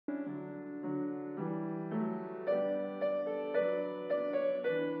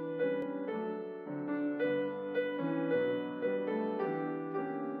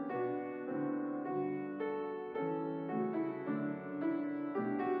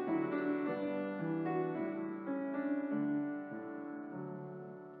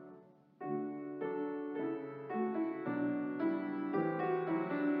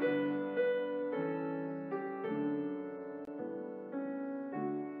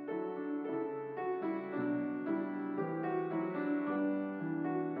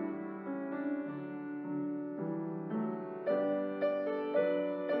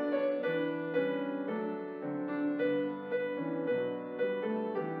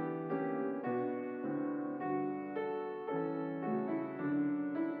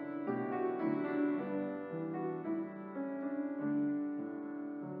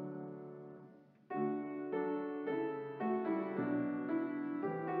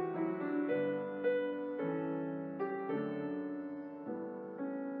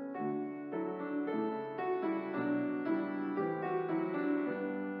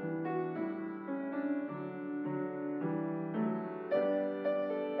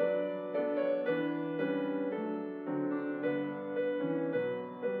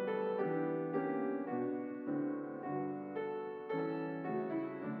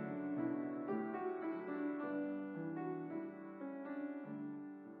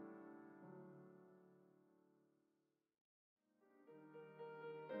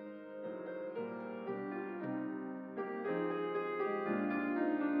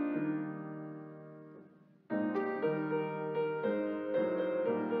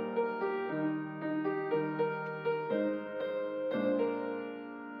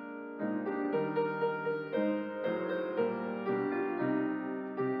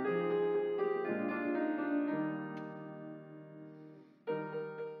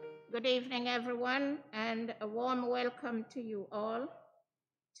Good evening, everyone, and a warm welcome to you all,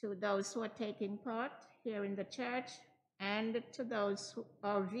 to those who are taking part here in the church, and to those who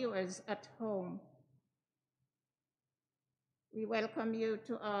are viewers at home. We welcome you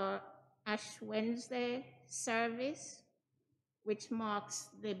to our Ash Wednesday service, which marks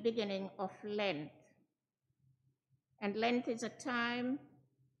the beginning of Lent. And Lent is a time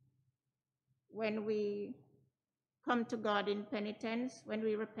when we come to God in penitence, when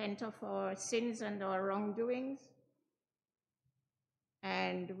we repent of our sins and our wrongdoings,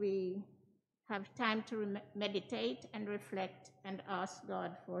 and we have time to meditate and reflect and ask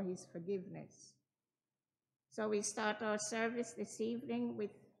God for his forgiveness. So we start our service this evening with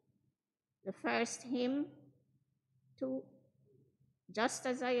the first hymn, to Just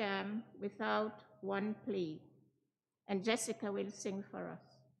As I Am, without one plea. And Jessica will sing for us.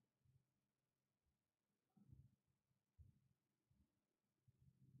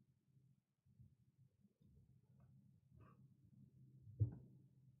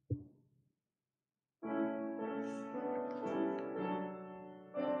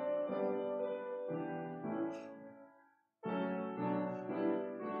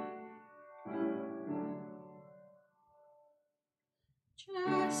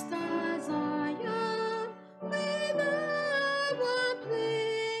 Just as I am, without a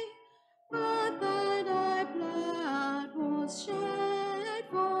plea, but that thy blood was shed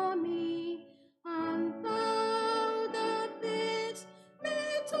for me, and thou that bidst me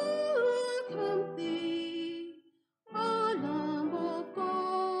to come thee, O Lamb of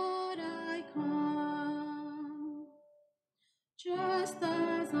God, I come. Just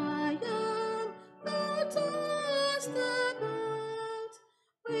as I am, thou tossed about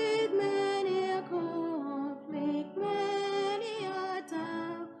with many a conflict, many a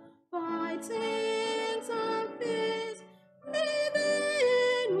doubt, fightings and fears,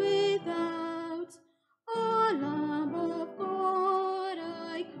 within, without, O Lamb of God,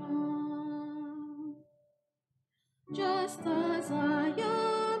 I come. Just as I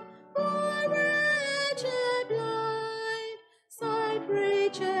am, poor wretched blind, sight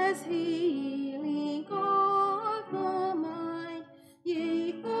reaches healing of the mind,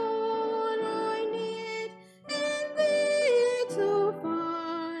 yea, all I need in thee to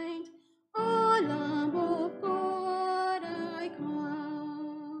find, O Lamb of God, I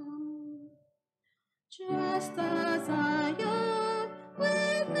come. Just as I am,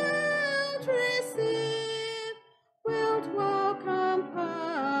 without receive, wilt welcome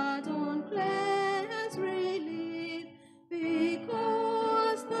pardon, cleanse, relief,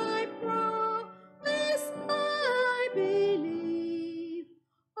 because thy promise I believe,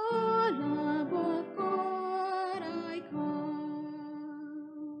 O Lamb of God, I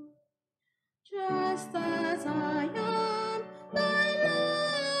come. Just as I am, thy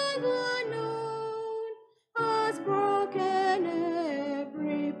love unknown has broken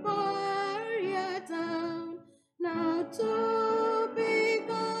every barrier down, now to be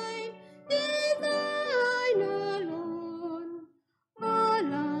thine, be thine alone, O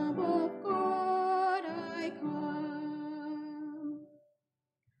Lamb of God, I come.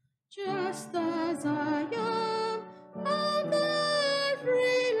 Just as I am, of thy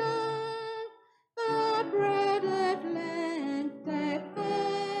free love, the bread of length, depth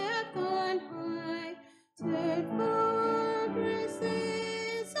and height, take for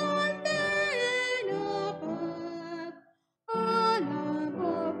graces on then above, O Lamb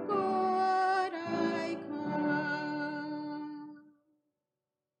of God, I come.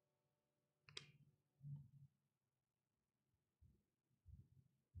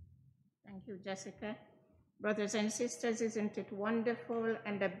 Thank you, Jessica. Brothers and sisters, isn't it wonderful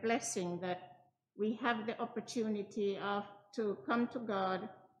and a blessing that we have the opportunity to come to God,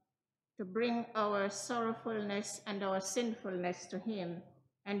 to bring our sorrowfulness and our sinfulness to him,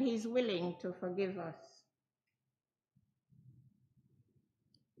 and he's willing to forgive us.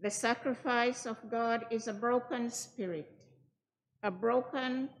 The sacrifice of God is a broken spirit, a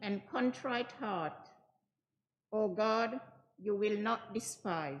broken and contrite heart. O God, you will not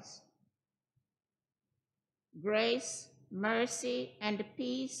despise. Grace, mercy, and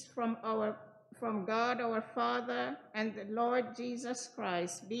peace from God our Father and the Lord Jesus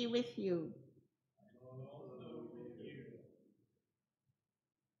Christ be with you.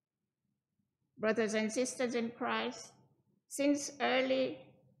 Brothers and sisters in Christ, since early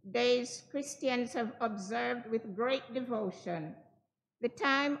days, Christians have observed with great devotion the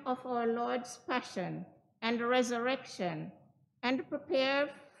time of our Lord's passion and resurrection, and prepare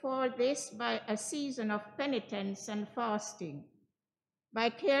for this by a season of penitence and fasting.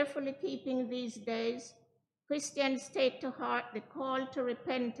 By carefully keeping these days, Christians take to heart the call to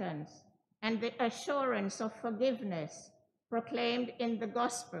repentance and the assurance of forgiveness proclaimed in the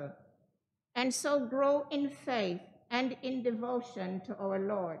gospel, and so grow in faith and in devotion to our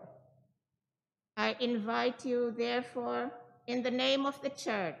Lord. I invite you, therefore, in the name of the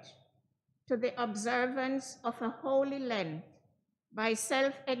Church, to the observance of a holy Lent by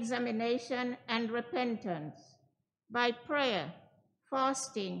self-examination and repentance, by prayer,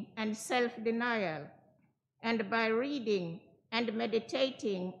 fasting, and self-denial, and by reading and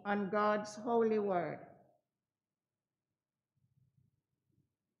meditating on God's holy word.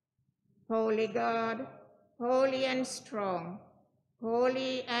 Holy God, holy and strong,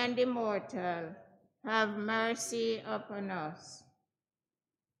 holy and immortal, have mercy upon us.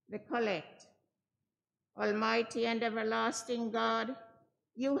 The Collect. Almighty and everlasting God,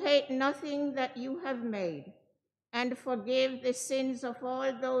 you hate nothing that you have made, and forgive the sins of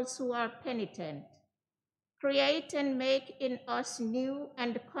all those who are penitent. Create and make in us new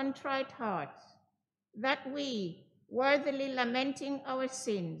and contrite hearts, that we, worthily lamenting our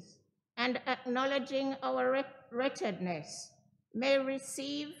sins and acknowledging our wretchedness, may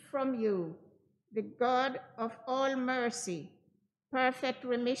receive from you, the God of all mercy, perfect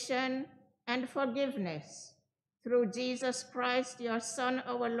remission and forgiveness, through Jesus Christ, your Son,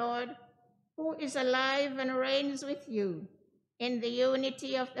 our Lord, who is alive and reigns with you in the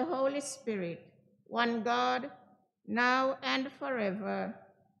unity of the Holy Spirit, one God, now and forever.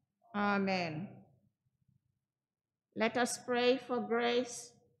 Amen. Let us pray for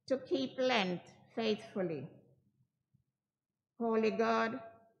grace to keep Lent faithfully. Holy God,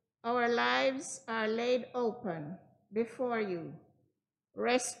 our lives are laid open before you.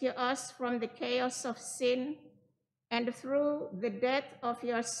 Rescue us from the chaos of sin, and through the death of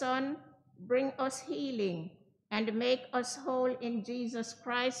your Son, bring us healing and make us whole in Jesus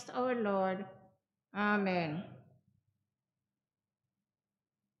Christ our Lord. Amen.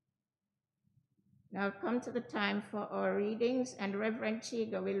 Now come to the time for our readings, and Reverend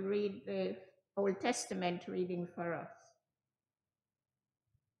Chiga will read the Old Testament reading for us.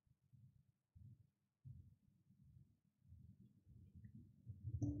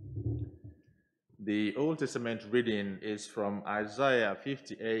 The Old Testament reading is from Isaiah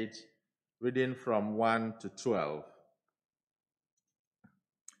 58, reading from 1 to 12.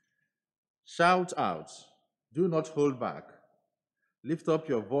 Shout out, do not hold back. Lift up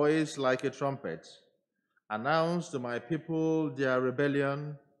your voice like a trumpet. Announce to my people their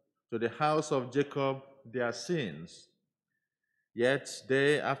rebellion, to the house of Jacob their sins. Yet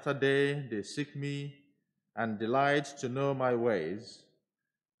day after day they seek me and delight to know my ways,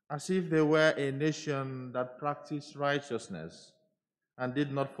 as if they were a nation that practiced righteousness and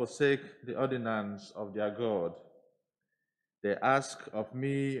did not forsake the ordinance of their God. They ask of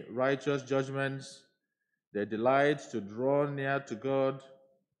me righteous judgments. They delight to draw near to God.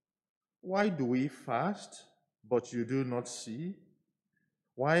 Why do we fast, but you do not see?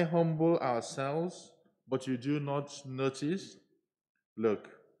 Why humble ourselves, but you do not notice? Look,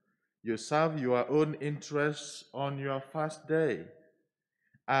 you serve your own interests on your fast day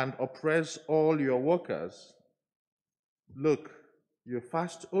and oppress all your workers. Look, you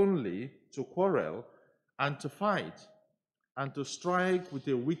fast only to quarrel and to fight and to strike with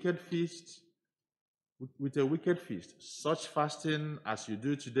a wicked fist. Such fasting as you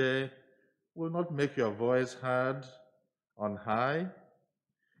do today will not make your voice heard on high.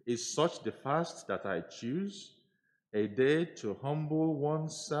 Is such the fast that I choose, a day to humble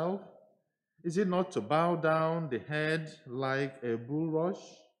oneself? Is it not to bow down the head like a bulrush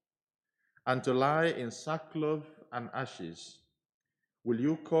and to lie in sackcloth and ashes? Will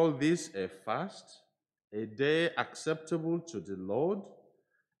you call this a fast, a day acceptable to the Lord?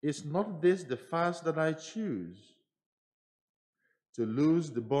 Is not this the fast that I choose? To loose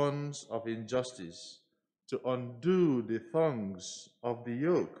the bonds of injustice, to undo the thongs of the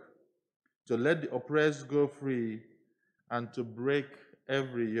yoke, to let the oppressed go free, and to break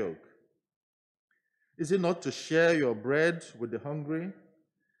every yoke. Is it not to share your bread with the hungry,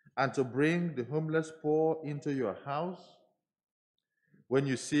 and to bring the homeless poor into your house? When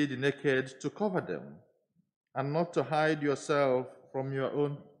you see the naked, to cover them, and not to hide yourself from your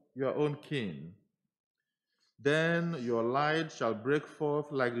own kin. Then your light shall break forth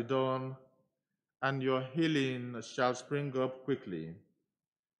like the dawn, and your healing shall spring up quickly.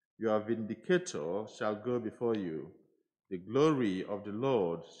 Your vindicator shall go before you. The glory of the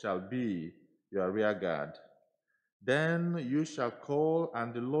Lord shall be your rear guard. Then you shall call,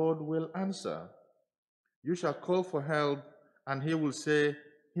 and the Lord will answer. You shall call for help, and he will say,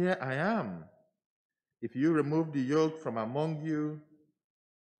 Here I am. If you remove the yoke from among you,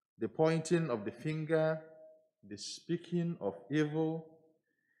 the pointing of the finger, the speaking of evil,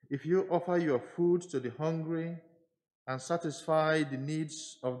 if you offer your food to the hungry and satisfy the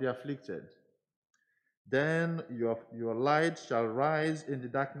needs of the afflicted, then your light shall rise in the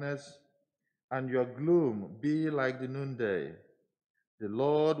darkness, and your gloom be like the noonday. The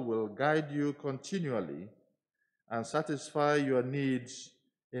Lord will guide you continually and satisfy your needs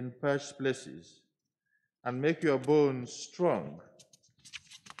in parched places, and make your bones strong.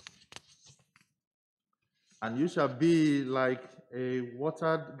 And you shall be like a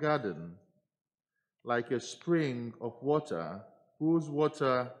watered garden, like a spring of water, whose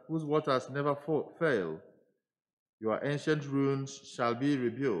waters never fail. Your ancient ruins shall be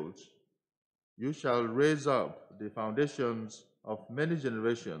rebuilt. You shall raise up the foundations of many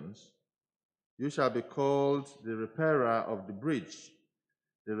generations. You shall be called the repairer of the breach,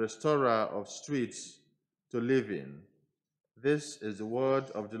 the restorer of streets to live in. This is the word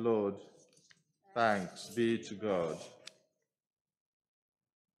of the Lord. Thanks be to God.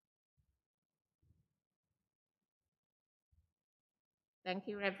 Thank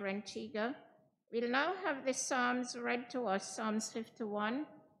you, Reverend Chiga. We'll now have the Psalms read to us, Psalms 51,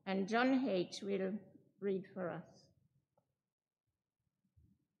 and John H. will read for us.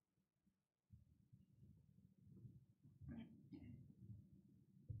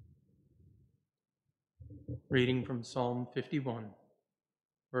 Reading from Psalm 51,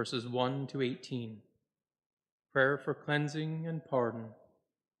 verses 1 to 18. Prayer for cleansing and pardon.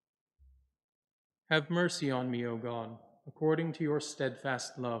 Have mercy on me, O God, according to your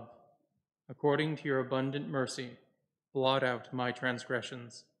steadfast love. According to your abundant mercy, blot out my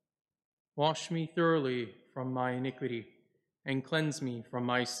transgressions. Wash me thoroughly from my iniquity, and cleanse me from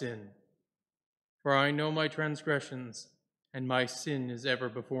my sin. For I know my transgressions, and my sin is ever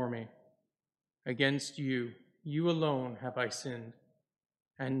before me. Against you, you alone have I sinned,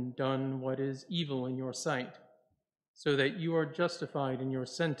 and done what is evil in your sight, so that you are justified in your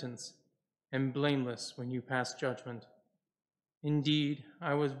sentence, and blameless when you pass judgment. Indeed,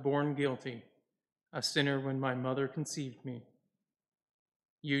 I was born guilty, a sinner when my mother conceived me.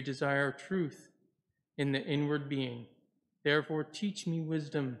 You desire truth in the inward being, therefore teach me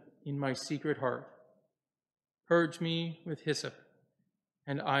wisdom in my secret heart. Purge me with hyssop,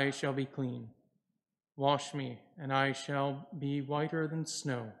 and I shall be clean. Wash me, and I shall be whiter than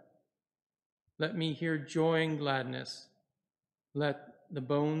snow. Let me hear joy and gladness. Let the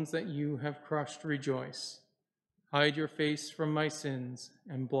bones that you have crushed rejoice. Hide your face from my sins,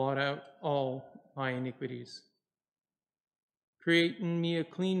 and blot out all my iniquities. Create in me a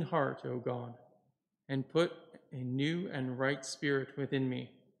clean heart, O God, and put a new and right spirit within me.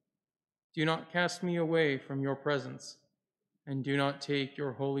 Do not cast me away from your presence, and do not take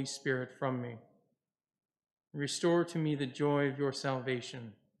your Holy Spirit from me. Restore to me the joy of your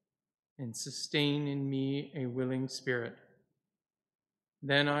salvation, and sustain in me a willing spirit.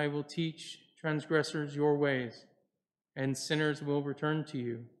 Then I will teach transgressors your ways, and sinners will return to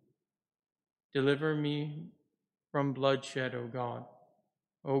you. Deliver me from bloodshed,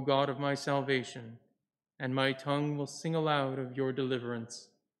 O God of my salvation, and my tongue will sing aloud of your deliverance.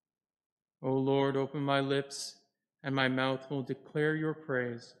 O Lord, open my lips, and my mouth will declare your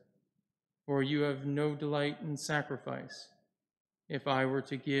praise. For you have no delight in sacrifice. If I were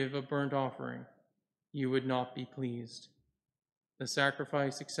to give a burnt offering, you would not be pleased. The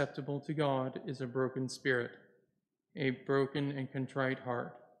sacrifice acceptable to God is a broken spirit, a broken and contrite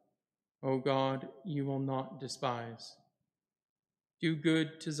heart. O God, you will not despise. Do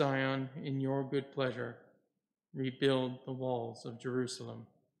good to Zion in your good pleasure. Rebuild the walls of Jerusalem.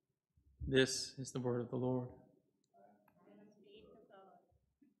 This is the word of the Lord.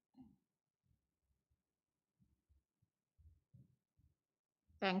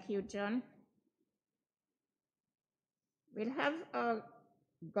 Thank you, John. We'll have a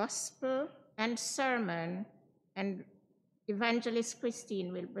gospel and sermon, and Evangelist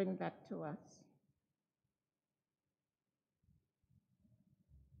Christine will bring that to us.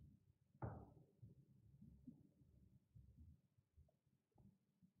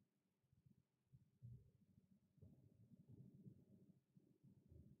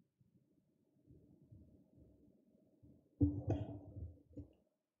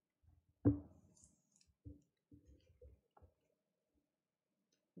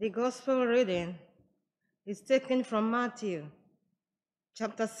 The gospel reading is taken from Matthew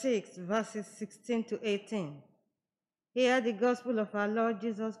chapter 6, verses 16 to 18. Hear the gospel of our Lord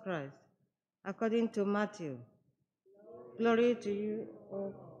Jesus Christ according to Matthew. Glory to you,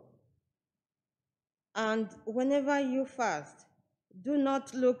 O God. And whenever you fast, do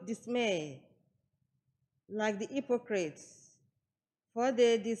not look dismayed like the hypocrites, for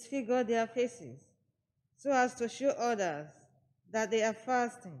they disfigure their faces, so as to show others that they are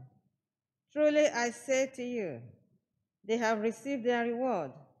fasting. Truly I say to you, they have received their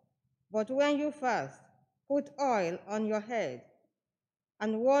reward. But when you fast, put oil on your head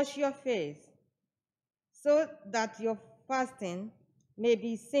and wash your face, so that your fasting may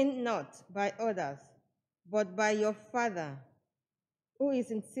be seen not by others, but by your Father who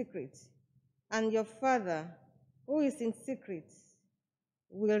is in secret. And your Father who is in secret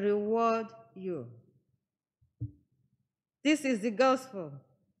will reward you. This is the gospel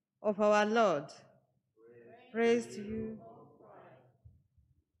of our Lord. Praise to you.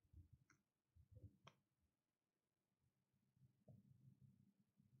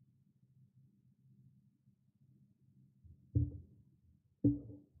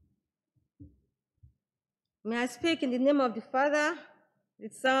 May I speak in the name of the Father, the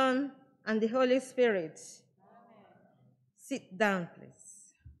Son, and the Holy Spirit. Amen. Sit down,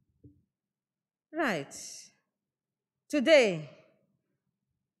 please. Right. Today,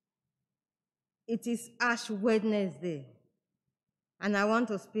 it is Ash Wednesday, and I want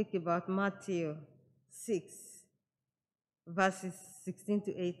to speak about Matthew 6, verses 16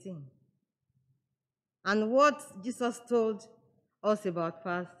 to 18, and what Jesus told us about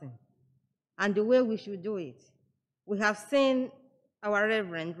fasting and the way we should do it. We have seen our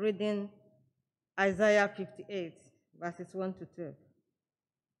Reverend reading Isaiah 58, verses 1 to 12,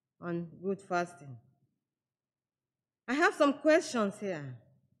 on good fasting. I have some questions here.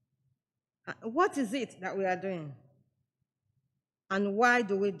 What is it that we are doing? And why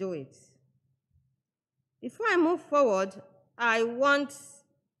do we do it? Before I move forward, I want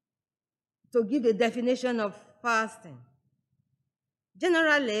to give a definition of fasting.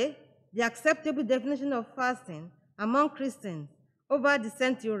 Generally, the acceptable definition of fasting among Christians over the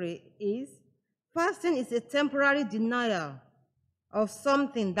century is fasting is a temporary denial of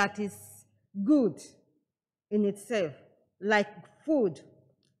something that is good in itself, like food,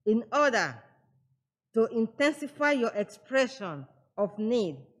 in order to intensify your expression of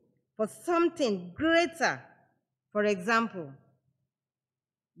need for something greater. For example,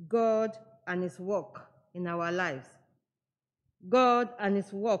 God and His work in our lives. God and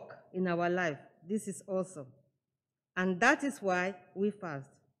His work in our life. This is awesome. And that is why we fast.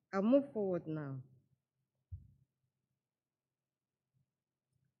 I'll move forward now.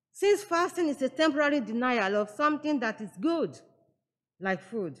 Since fasting is a temporary denial of something that is good, like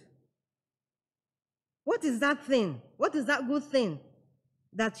food, what is that thing? What is that good thing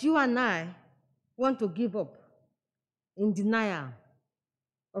that you and I want to give up in denial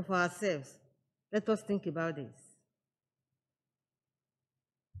of ourselves? Let us think about this.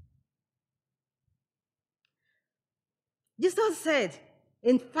 Jesus said,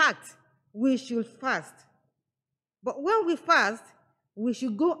 in fact, we should fast. But when we fast, we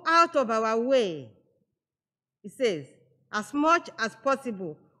should go out of our way. He says, as much as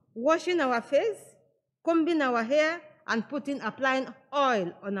possible, washing our face, combing our hair, and applying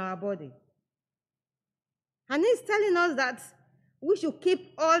oil on our body. And he's telling us that we should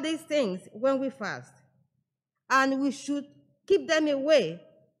keep all these things when we fast. And we should keep them away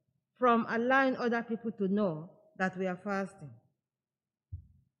from allowing other people to know that we are fasting.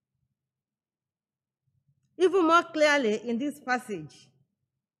 Even more clearly in this passage,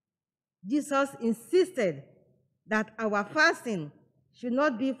 Jesus insisted that our fasting should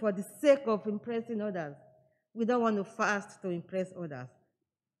not be for the sake of impressing others. We don't want to fast to impress others.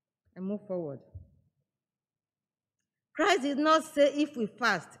 And move forward. Christ did not say if we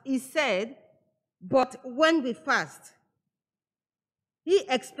fast. He said, but when we fast. He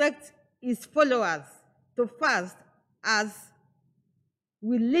expects his followers to fast as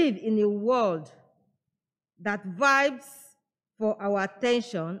we live in a world that vibes for our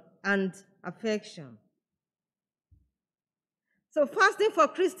attention and affection. So fasting for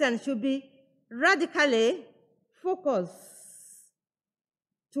Christians should be radically focused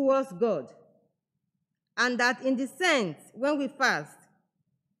towards God. And that in the sense, when we fast,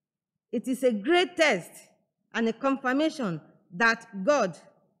 it is a great test and a confirmation that God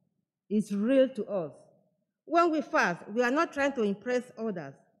is real to us. When we fast, we are not trying to impress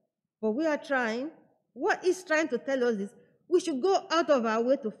others, but we are trying, what He's trying to tell us is, we should go out of our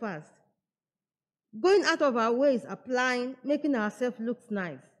way to fast. Going out of our way is applying, making ourselves look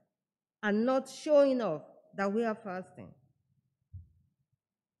nice, and not showing off that we are fasting.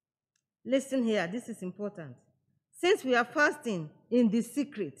 Listen here, this is important. Since we are fasting in the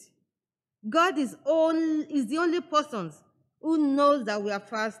secret, God is the only person who knows that we are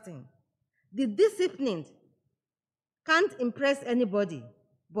fasting. The disciplined can't impress anybody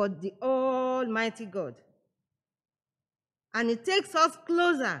but the Almighty God. And it takes us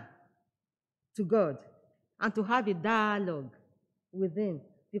closer to God. and to have a dialogue with him.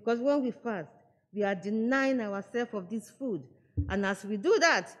 Because when we fast, we are denying ourselves of this food. And as we do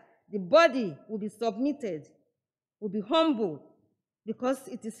that, the body will be submitted, will be humble, because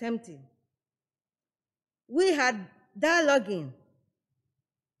it is empty. We had dialoguing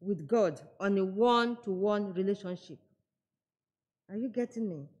with God on a one-to-one relationship. Are you getting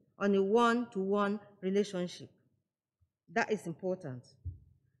me? On a one-to-one relationship. That is important.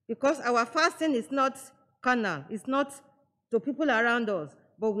 Because our fasting is not carnal, it's not to people around us,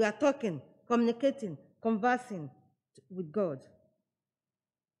 but we are talking, communicating, conversing with God.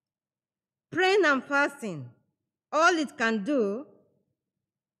 Praying and fasting, all it can do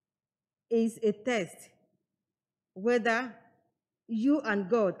is a test whether you and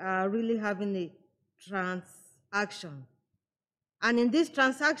God are really having a transaction. And in this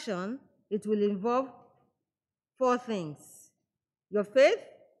transaction, it will involve 4 things: your faith,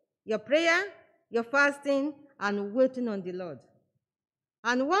 your prayer, your fasting, and waiting on the Lord.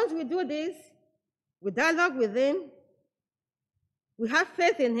 And once we do this, we dialogue with him, we have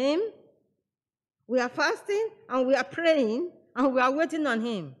faith in him, we are fasting, and we are praying, and we are waiting on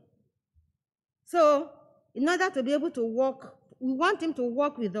him. So, in order to be able to walk, we want him to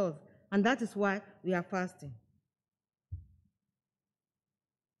walk with us, and that is why we are fasting.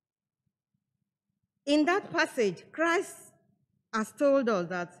 In that passage, Christ has told us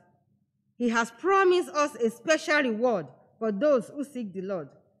that he has promised us a special reward for those who seek the Lord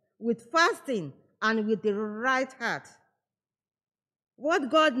with fasting and with the right heart. What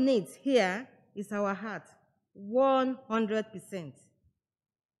God needs here is our heart, 100%,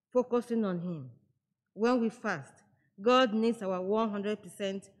 focusing on him. When we fast, God needs our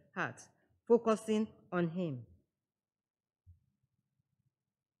 100% heart, focusing on him.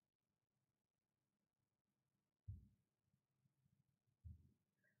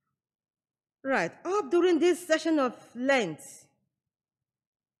 Right, up during this session of Lent,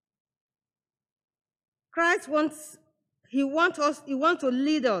 Christ wants to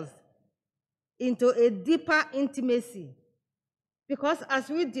lead us into a deeper intimacy. Because as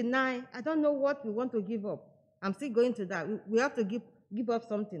we deny, I don't know what we want to give up. I'm still going to that. We have to give up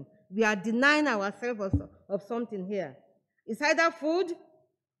something. We are denying ourselves of something here. It's either food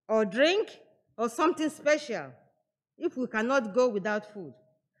or drink or something special, if we cannot go without food.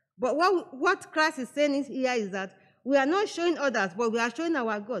 But what Christ is saying here is that we are not showing others, but we are showing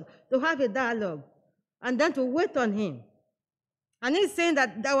our God to have a dialogue and then to wait on him. And he's saying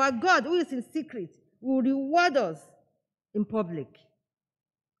that our God, who is in secret, will reward us in public.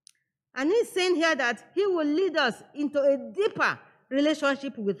 And he's saying here that he will lead us into a deeper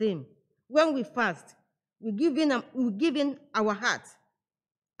relationship with him. When we fast, we give in our heart,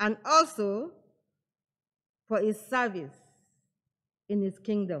 and also for his service in his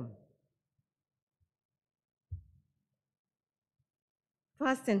kingdom.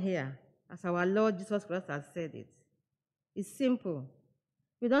 Fasting here, as our Lord Jesus Christ has said it, is simple.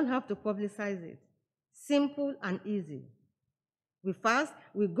 We don't have to publicize it. Simple and easy. We fast,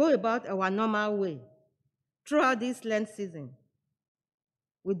 we go about our normal way. Throughout this Lent season,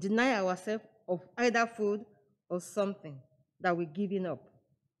 we deny ourselves of either food or something that we're giving up.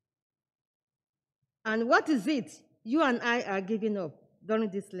 And what is it you and I are giving up during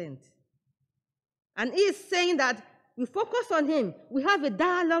this Lent? And he is saying that we focus on him, we have a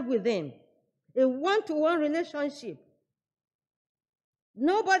dialogue with him, a one-to-one relationship.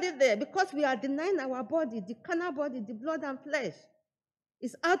 Nobody there, because we are denying our body, the carnal body, the blood and flesh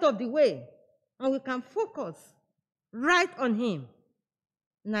is out of the way, and we can focus right on him.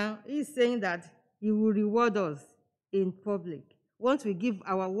 Now, he's saying that he will reward us in public. Once we give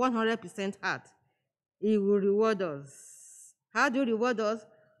our 100% heart, he will reward us. How do you reward us?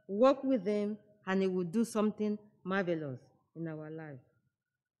 Walk with him, and he will do something marvelous in our life.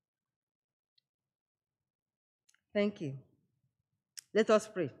 Thank you. Let us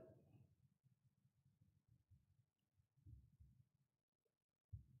pray.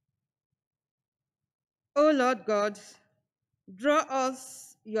 O Lord God, draw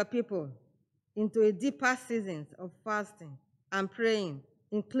us, your people, into a deeper season of fasting and praying,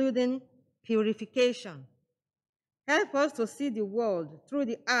 including purification. Help us to see the world through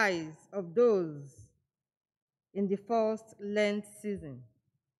the eyes of those in the first Lent season.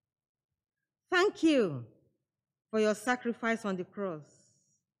 Thank you for your sacrifice on the cross.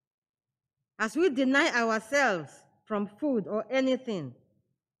 As we deny ourselves from food or anything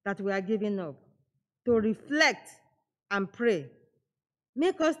that we are giving up, to reflect and pray,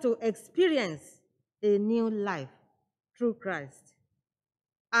 make us to experience a new life through Christ.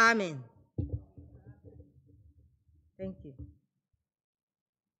 Amen. Thank you.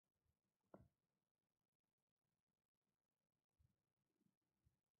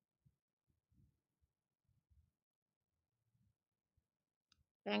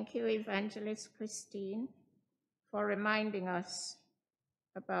 Thank you, Evangelist Christine, for reminding us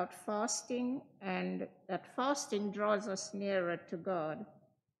about fasting and that fasting draws us nearer to God.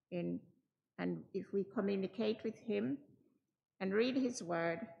 And if we communicate with Him and read His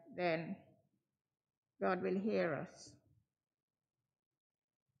word, then God will hear us.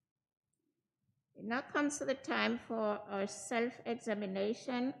 It now comes to the time for our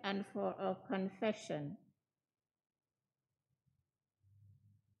self-examination and for our confession.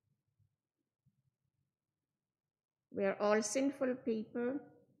 We are all sinful people,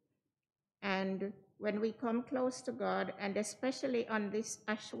 and when we come close to God, and especially on this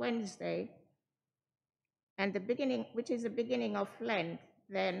Ash Wednesday, and which is the beginning of Lent,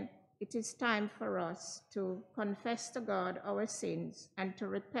 then it is time for us to confess to God our sins and to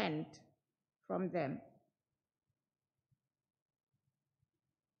repent from them.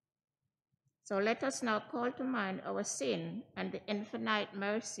 So let us now call to mind our sin and the infinite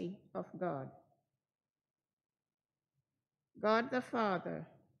mercy of God. God the Father,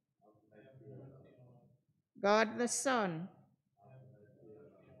 God the Son,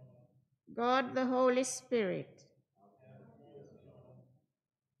 God the Holy Spirit,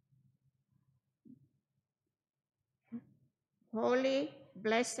 Holy,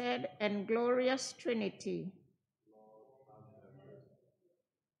 blessed, and glorious Trinity,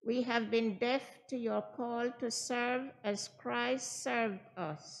 we have been deaf to your call to serve as Christ served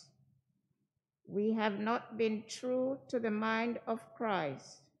us. We have not been true to the mind of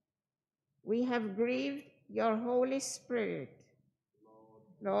Christ. We have grieved your Holy Spirit.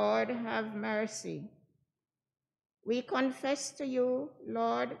 Lord, have mercy. We confess to you,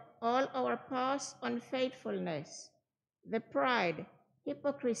 Lord, all our past unfaithfulness, the pride,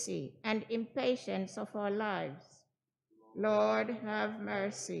 hypocrisy, and impatience of our lives. Lord, have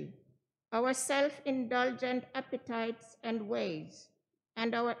mercy. Our self-indulgent appetites and ways,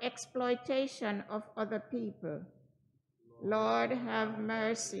 and our exploitation of other people. Lord, have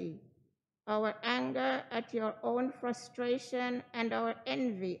mercy. Our anger at your own frustration and our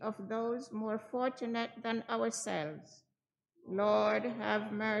envy of those more fortunate than ourselves. Lord,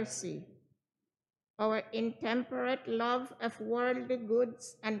 have mercy. Our intemperate love of worldly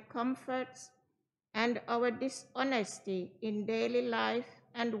goods and comforts, and our dishonesty in daily life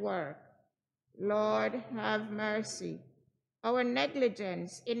and work. Lord, have mercy. Our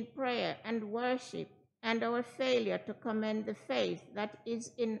negligence in prayer and worship, and our failure to commend the faith that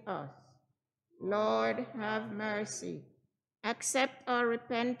is in us. Lord, have mercy. Accept our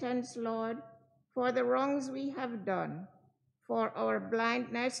repentance, Lord, for the wrongs we have done, for our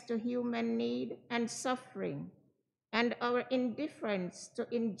blindness to human need and suffering, and our indifference to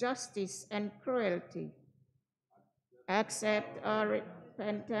injustice and cruelty. Accept our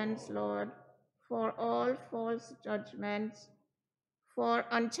repentance, Lord, for all false judgments, for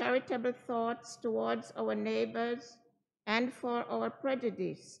uncharitable thoughts towards our neighbors, and for our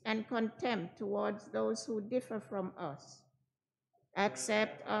prejudice and contempt towards those who differ from us.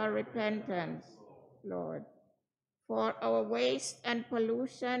 Accept our repentance, Lord, for our waste and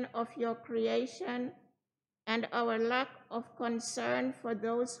pollution of your creation and our lack of concern for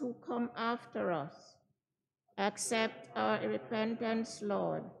those who come after us. Accept our repentance,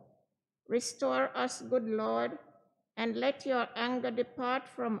 Lord. Restore us, good Lord, and let your anger depart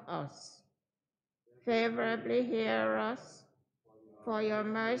from us. Favorably hear us, for your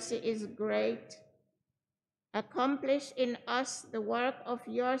mercy is great. Accomplish in us the work of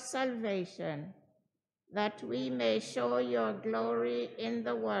your salvation, that we may show your glory in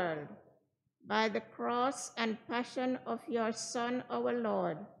the world. By the cross and passion of your Son, our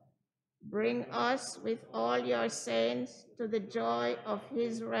Lord, bring us with all your saints to the joy of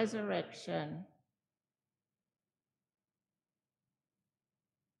his resurrection.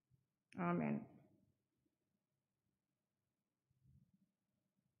 Amen.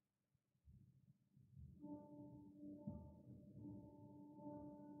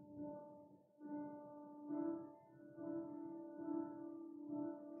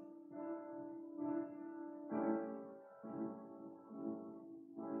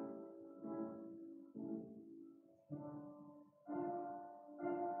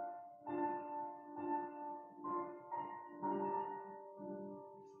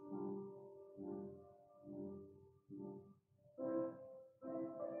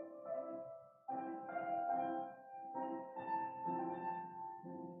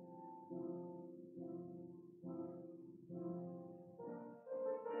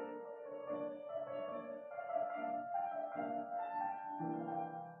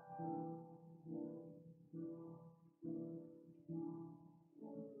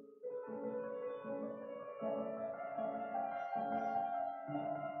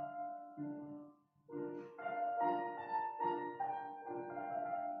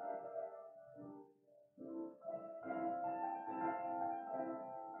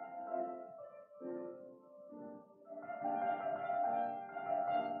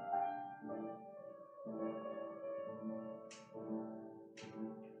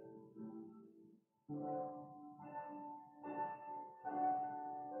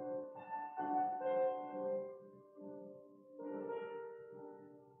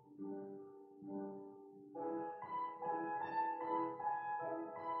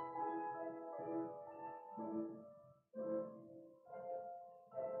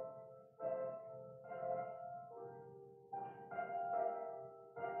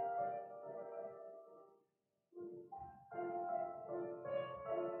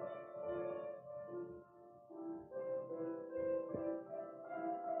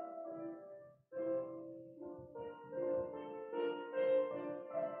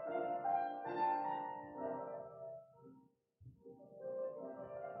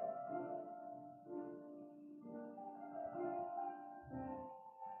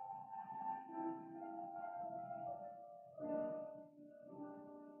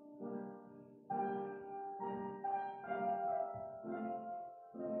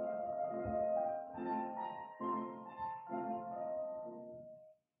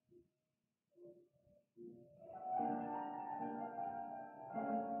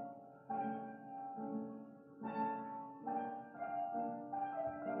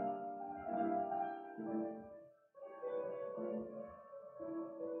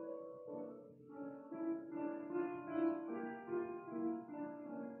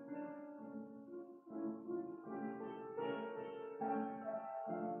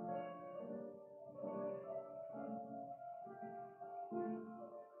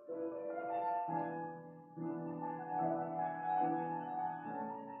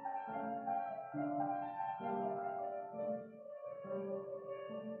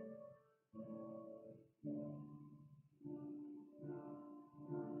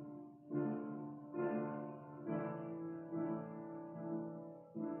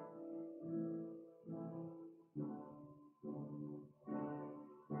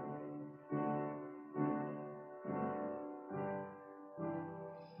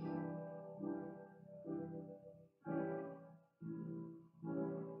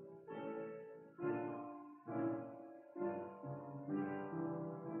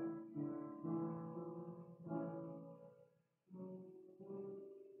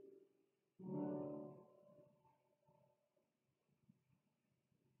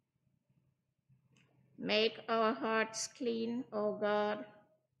 Make our hearts clean, O God,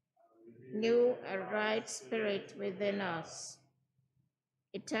 renew a right spirit within us.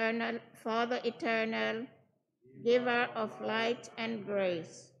 Eternal, Father eternal, giver of light and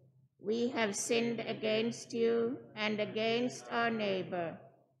grace, we have sinned against you and against our neighbor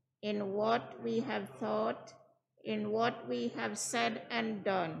in what we have thought, in what we have said and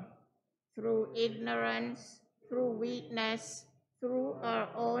done, through ignorance, through weakness, through our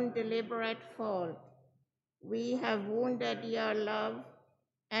own deliberate fault. We have wounded your love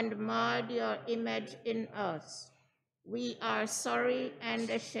and marred your image in us. We are sorry and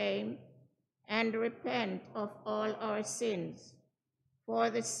ashamed and repent of all our sins. For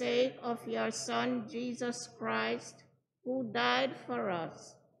the sake of your Son, Jesus Christ, who died for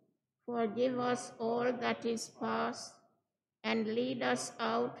us, forgive us all that is past and lead us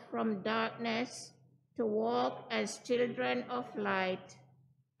out from darkness to walk as children of light.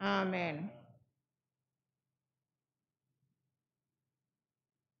 Amen.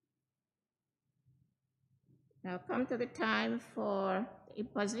 Now come to the time for the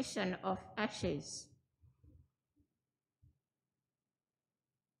imposition of ashes.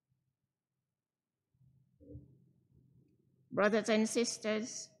 Brothers and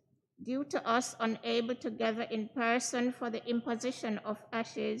sisters, due to us unable to gather in person for the imposition of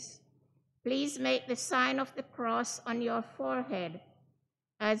ashes, please make the sign of the cross on your forehead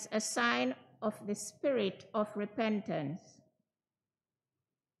as a sign of the spirit of repentance.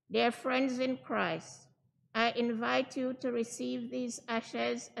 Dear friends in Christ, I invite you to receive these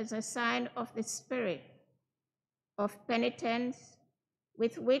ashes as a sign of the spirit of penitence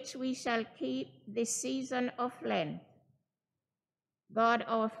with which we shall keep this season of Lent. God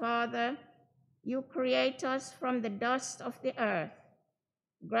our Father, you create us from the dust of the earth.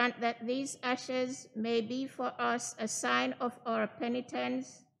 Grant that these ashes may be for us a sign of our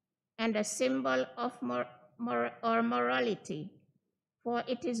penitence and a symbol of our morality. For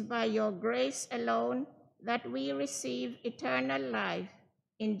it is by your grace alone that we receive eternal life.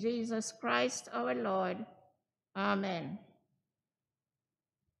 In Jesus Christ our Lord. Amen.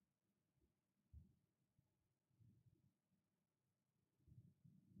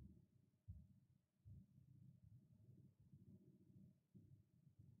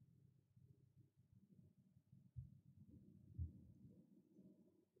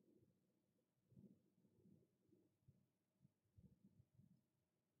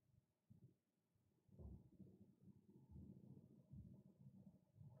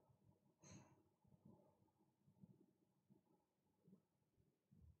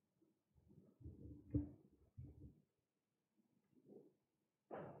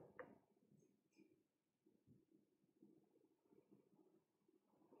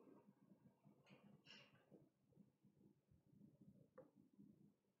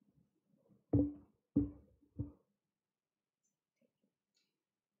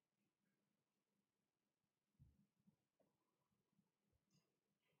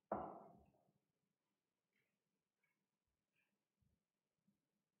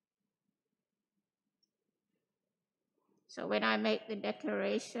 So when I make the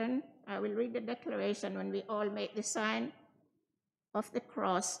declaration, I will read the declaration when we all make the sign of the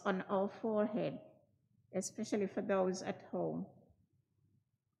cross on our forehead, especially for those at home.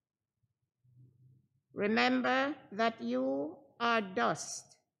 Remember that you are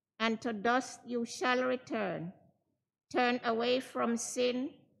dust, and to dust you shall return. Turn away from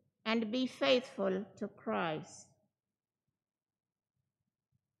sin and be faithful to Christ.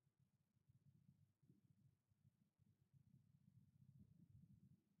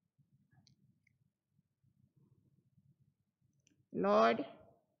 Lord,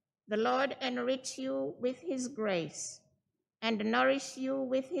 the Lord enrich you with his grace and nourish you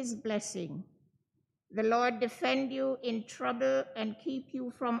with his blessing. The Lord defend you in trouble and keep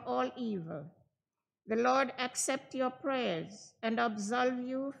you from all evil. The Lord accept your prayers and absolve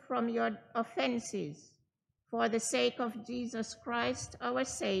you from your offenses. For the sake of Jesus Christ, our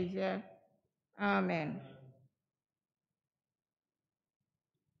Savior. Amen.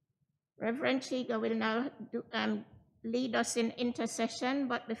 Reverend Chiga will now lead us in intercession,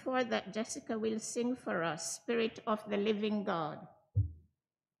 but before that, Jessica will sing for us, Spirit of the Living God.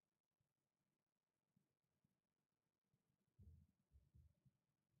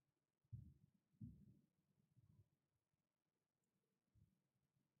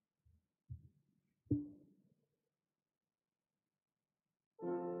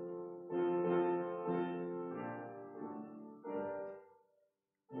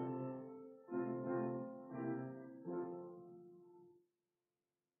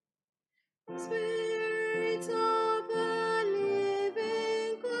 Spirit of the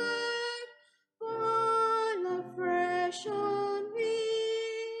living God,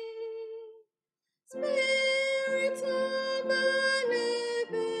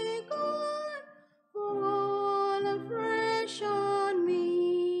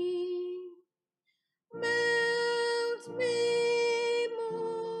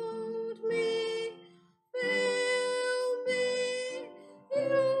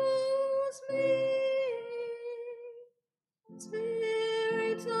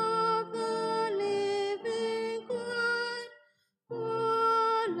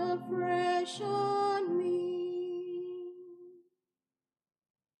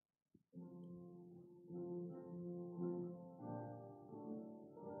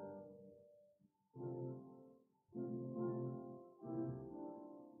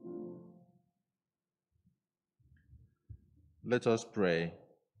 Let us pray.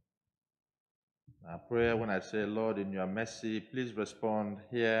 Our prayer, when I say, Lord, in your mercy, please respond,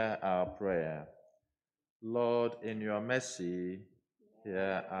 hear our prayer. Lord, in your mercy,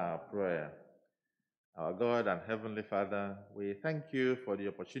 hear our prayer. Our God and Heavenly Father, we thank you for the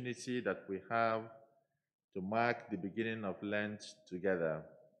opportunity that we have to mark the beginning of Lent together.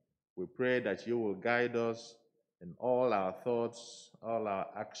 We pray that you will guide us in all our thoughts, all our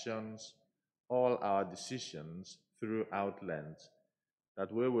actions, all our decisions throughout Lent,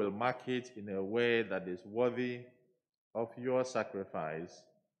 that we will mark it in a way that is worthy of your sacrifice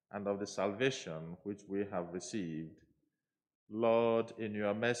and of the salvation which we have received. Lord, in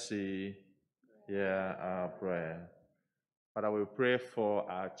your mercy, hear our prayer. Father, we pray for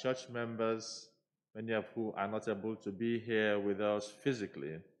our church members, many of whom are not able to be here with us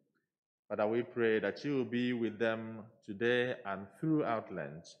physically. Father, we pray that you will be with them today and throughout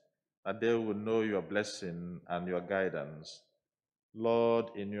Lent, that they will know your blessing and your guidance.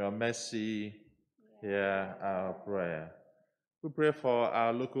 Lord, in your mercy, hear our prayer. We pray for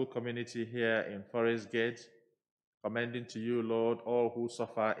our local community here in Forest Gate, commending to you, Lord, all who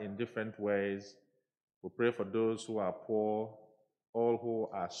suffer in different ways. We pray for those who are poor, all who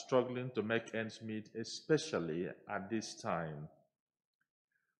are struggling to make ends meet, especially at this time.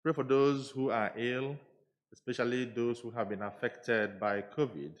 Pray for those who are ill, especially those who have been affected by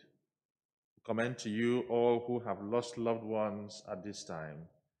COVID. We commend to you all who have lost loved ones at this time.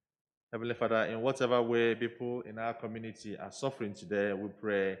 Heavenly Father, in whatever way people in our community are suffering today, we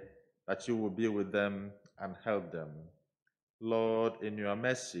pray that you will be with them and help them. Lord, in your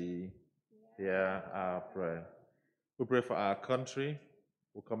mercy, hear our prayer. We pray for our country.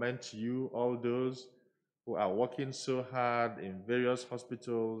 We commend to you all those who are working so hard in various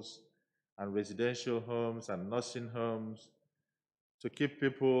hospitals and residential homes and nursing homes to keep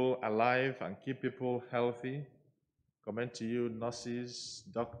people alive and keep people healthy. Commend to you nurses,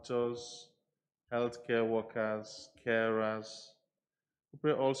 doctors, healthcare workers, carers. We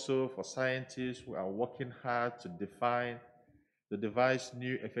pray also for scientists who are working hard to devise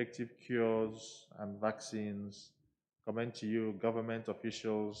new effective cures and vaccines. Commend to you government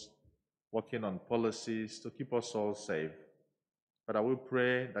officials working on policies to keep us all safe. But we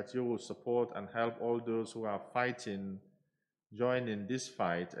pray that you will support and help all those who are fighting, join in this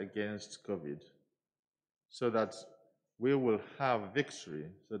fight against COVID, so that we will have victory,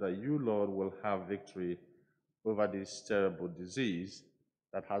 so that you, Lord, will have victory over this terrible disease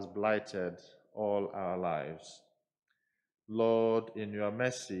that has blighted all our lives. Lord, in your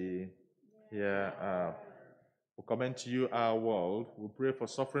mercy, hear our prayer. We commend to you our world. We pray for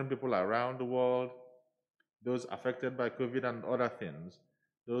suffering people around the world, those affected by COVID and other things,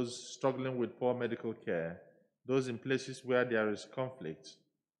 those struggling with poor medical care, those in places where there is conflict.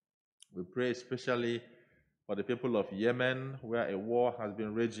 We pray especially for the people of Yemen, where a war has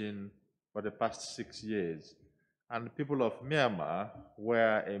been raging for the past 6 years, and the people of Myanmar,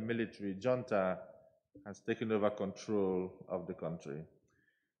 where a military junta has taken over control of the country.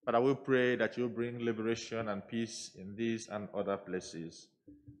 But I will pray that you bring liberation and peace in these and other places.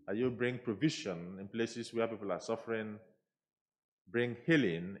 That you bring provision in places where people are suffering, bring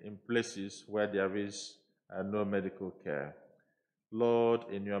healing in places where there is no medical care. Lord,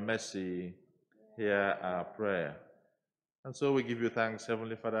 in your mercy, hear our prayer. And so we give you thanks,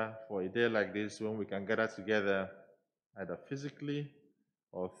 Heavenly Father, for a day like this when we can gather together, either physically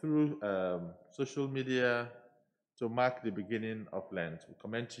or through social media, to mark the beginning of Lent. We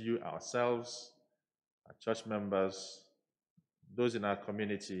commend to you ourselves, our church members, those in our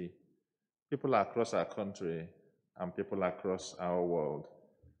community, people across our country, and people across our world.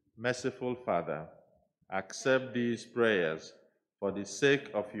 Merciful Father, accept these prayers for the sake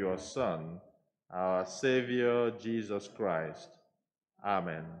of your Son, our Savior, Jesus Christ.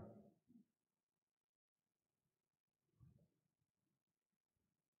 Amen.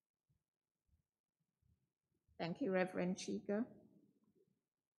 Thank you, Reverend Chica.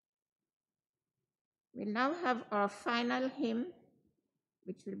 We'll now have our final hymn,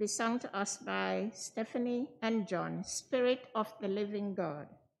 which will be sung to us by Stephanie and John, Spirit of the Living God.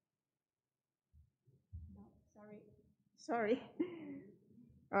 Sorry.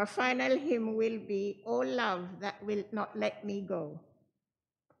 Our final hymn will be, O Love That Will Not Let Me Go.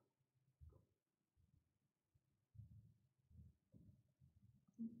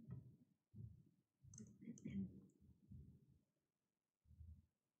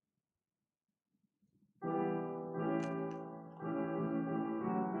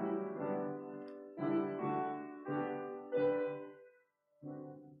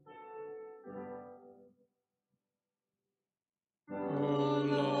 O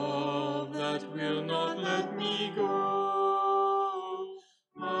love that will not let me go,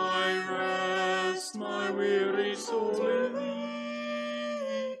 weary soul to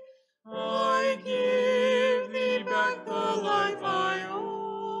thee. I give thee back the life I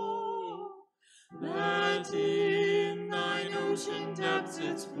owe, that in thine ocean depths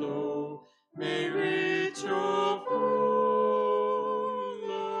its flow may rich or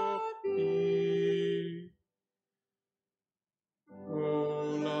full of thee. O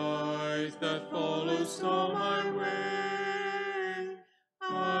light that follows all my way,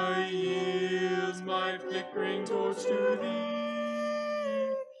 I yield my flickering torch to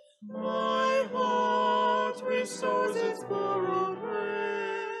thee. My heart restores its borrowed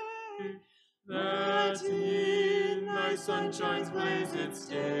ray, that in thy sunshine's blaze its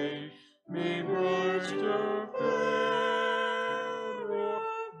day may brighter fairer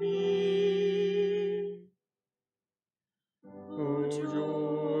be. O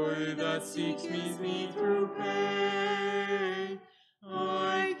joy that seeks me through pain,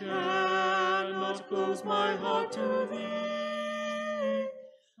 I cannot close my heart to thee.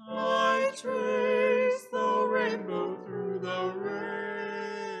 I trace the rainbow through the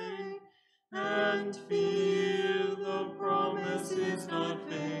rain, and feel the promise is not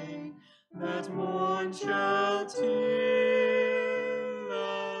vain, that morn shall tearless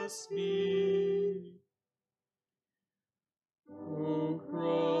be. O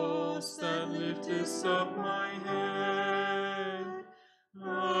cross that liftest up my head,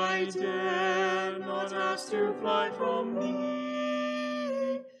 I dare not ask to fly from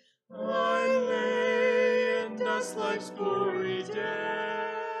thee. I lay in dust life's glory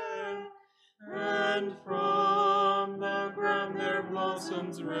dead, and from the ground there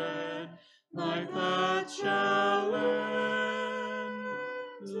blossoms red life that shall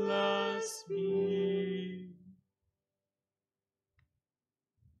endless be.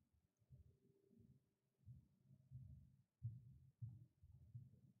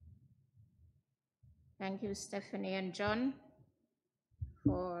 Thank you, Stephanie and John,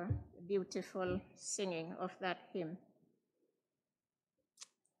 for the beautiful singing of that hymn.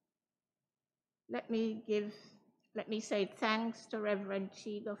 Let me say thanks to Reverend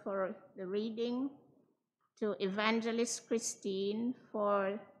Chigo for the reading, to Evangelist Christine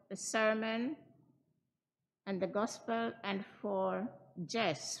for the sermon and the gospel, and for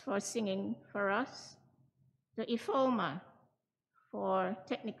Jess for singing for us, to Ifoma for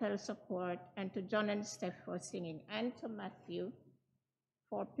technical support, and to John and Steph for singing, and to Matthew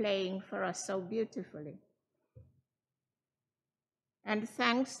for playing for us so beautifully. And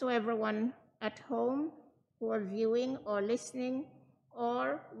thanks to everyone at home who are viewing or listening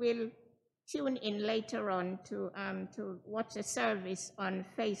or will tune in later on to watch the service on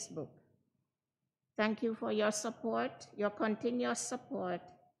Facebook. Thank you for your support, your continuous support,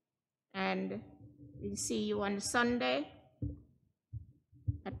 and we'll see you on Sunday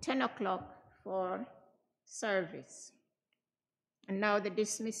at 10 o'clock for service. And now the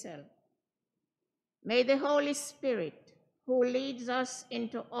dismissal. May the Holy Spirit, who leads us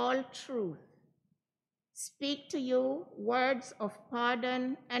into all truth, speak to you words of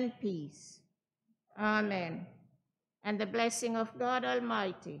pardon and peace. Amen. And the blessing of God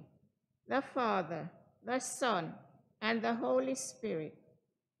Almighty, the Father, the Son, and the Holy Spirit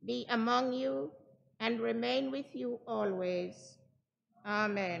be among you and remain with you always.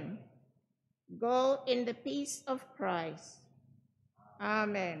 Amen. Go in the peace of Christ.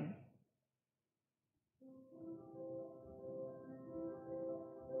 Amen.